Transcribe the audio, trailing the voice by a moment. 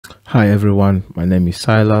Hi everyone, my name is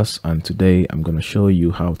Silas and today I'm going to show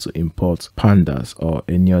you how to import pandas or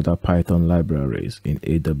any other Python libraries in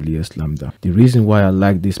AWS Lambda. The reason why I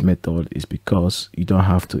like this method is because you don't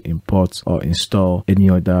have to import or install any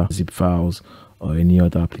other zip files or any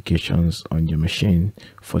other applications on your machine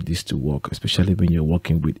for this to work, especially when you're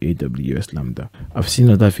working with AWS Lambda. I've seen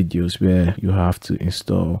other videos where you have to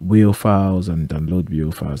install WHEL files and download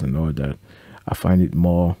WHEL files and all that. I find it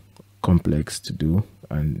more complex to do,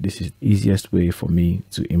 and this is the easiest way for me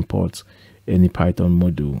to import any Python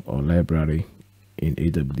module or library in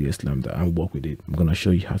AWS Lambda and work with it. I'm going to show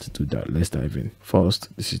you how to do that. Let's dive in. First,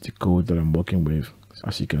 this is the code that I'm working with.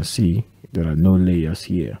 As you can see, there are no layers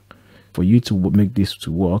here. For you to make this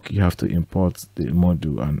to work, you have to import the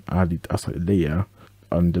module and add it as a layer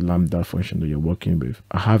on the Lambda function that you're working with.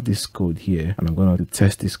 I have this code here and I'm going to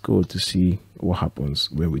test this code to see what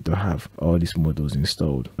happens when we don't have all these modules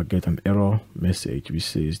installed. I get an error message which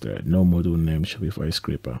says that no module name Shopify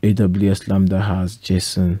scraper. AWS Lambda has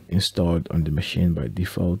JSON installed on the machine by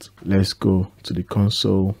default. Let's go to the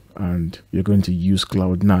console and you're going to use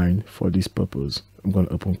Cloud9 for this purpose. I'm going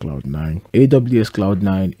to open Cloud9. AWS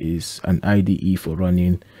Cloud9 is an IDE for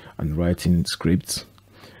running and writing scripts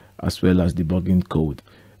as well as debugging code.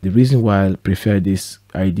 The reason why I prefer this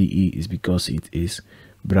IDE is because it is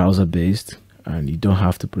browser based and you don't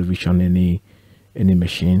have to provision any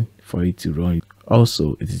machine for it to run.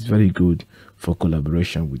 Also, it is very good for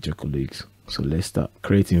collaboration with your colleagues. So let's start.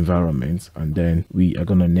 Create environment, and then we are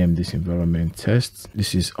going to name this environment test.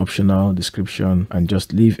 This is optional description, and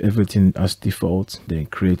just leave everything as default, then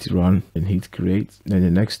create run and hit create. Then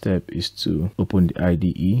the next step is to open the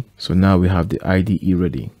IDE. So now we have the IDE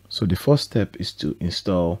ready. So the first step is to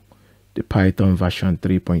install the Python version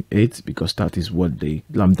 3.8 because that is what the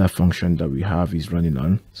Lambda function that we have is running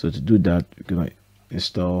on. So to do that, we're going to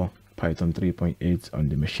install Python 3.8 on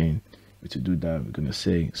the machine. To do that, we're going to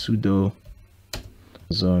say sudo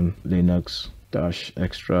Amazon Linux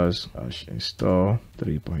 -extras -install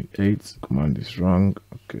 3.8. Command is wrong.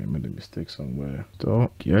 Okay, I made a mistake somewhere.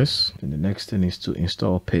 So yes. Then the next thing is to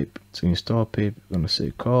install pip. To install pip, we're going to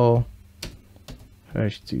say call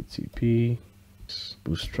http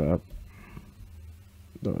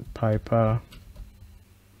bootstrap.pyper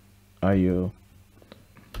io-pip.py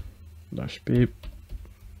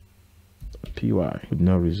with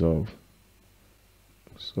no resolve.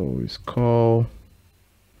 So it's call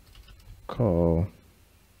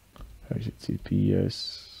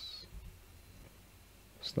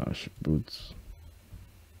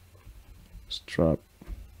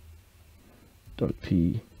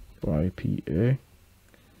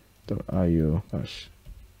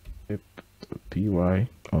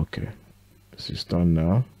Okay, this is done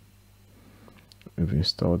now. We've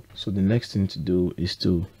installed. So the next thing to do is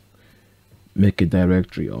to make a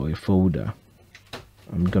directory or a folder.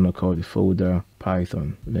 I'm gonna call the folder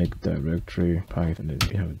Python. Make directory Python. Then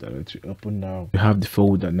we have a directory open now. We have the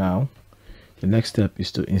folder now. The next step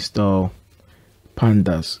is to install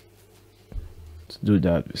pandas. To do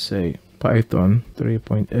that, we say Python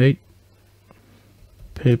 3.8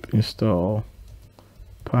 pip install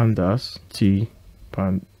pandas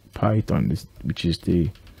Python, which is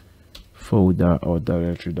the folder or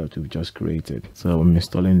directory that we've just created. So I'm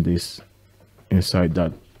installing this inside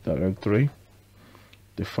that directory,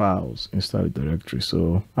 the files inside the directory.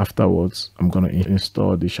 So afterwards, I'm going to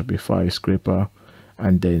install the Shopify scraper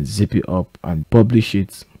and then zip it up and publish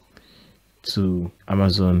it to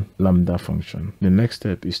Amazon Lambda function. The next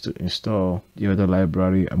step is to install the other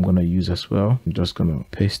library I'm going to use as well. I'm just going to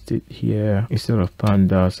paste it here. Instead of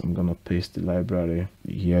pandas, I'm going to paste the library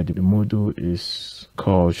here. The module is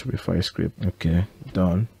called Shopify script. Okay,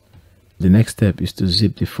 done. The next step is to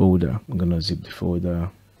zip the folder. I'm going to zip the folder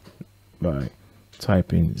by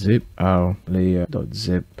typing zip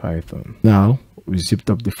layer.zip python. Now we zipped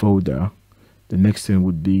up the folder. The next thing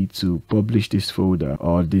would be to publish this folder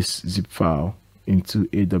or this zip file into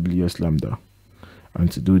AWS Lambda. And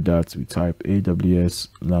to do that, we type AWS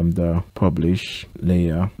Lambda publish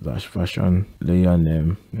layer /version layer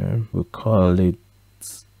name. We'll call it,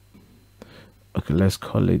 okay, let's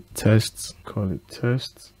call it test. Call it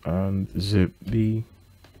test and zip b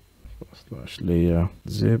 /layer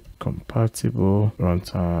zip compatible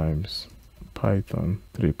runtimes Python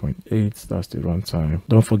 3.8. That's the runtime.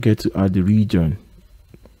 Don't forget to add the region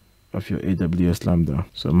of your AWS Lambda.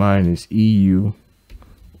 So mine is EU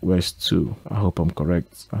West 2. I hope I'm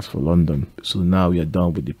correct. As for London. So now we are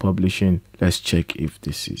done with the publishing. Let's check if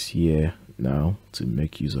this is here now to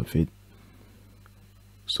make use of it.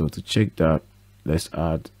 So to check that, let's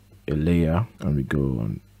add a layer and we go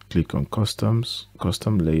and click on customs,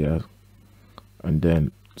 custom layer, and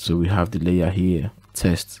then So we have the layer here,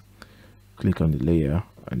 test. Click on the layer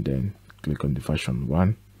and then click on the version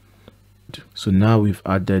 1. So now we've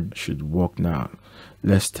added, should work now.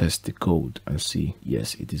 Let's test the code and see.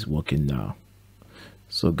 Yes, it is working now.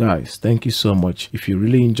 So guys, thank you so much. If you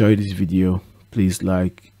really enjoyed this video, please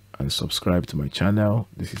like and subscribe to my channel.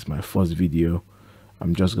 This is my first video.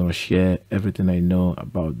 I'm just going to share everything I know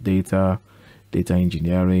about data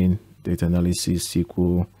engineering, data analysis,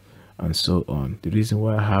 SQL, and so on. The reason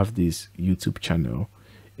why I have this YouTube channel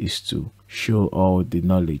is to show all the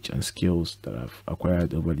knowledge and skills that I've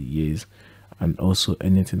acquired over the years, and also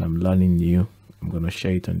anything I'm learning new, I'm going to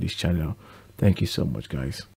share it on this channel. Thank you so much, guys.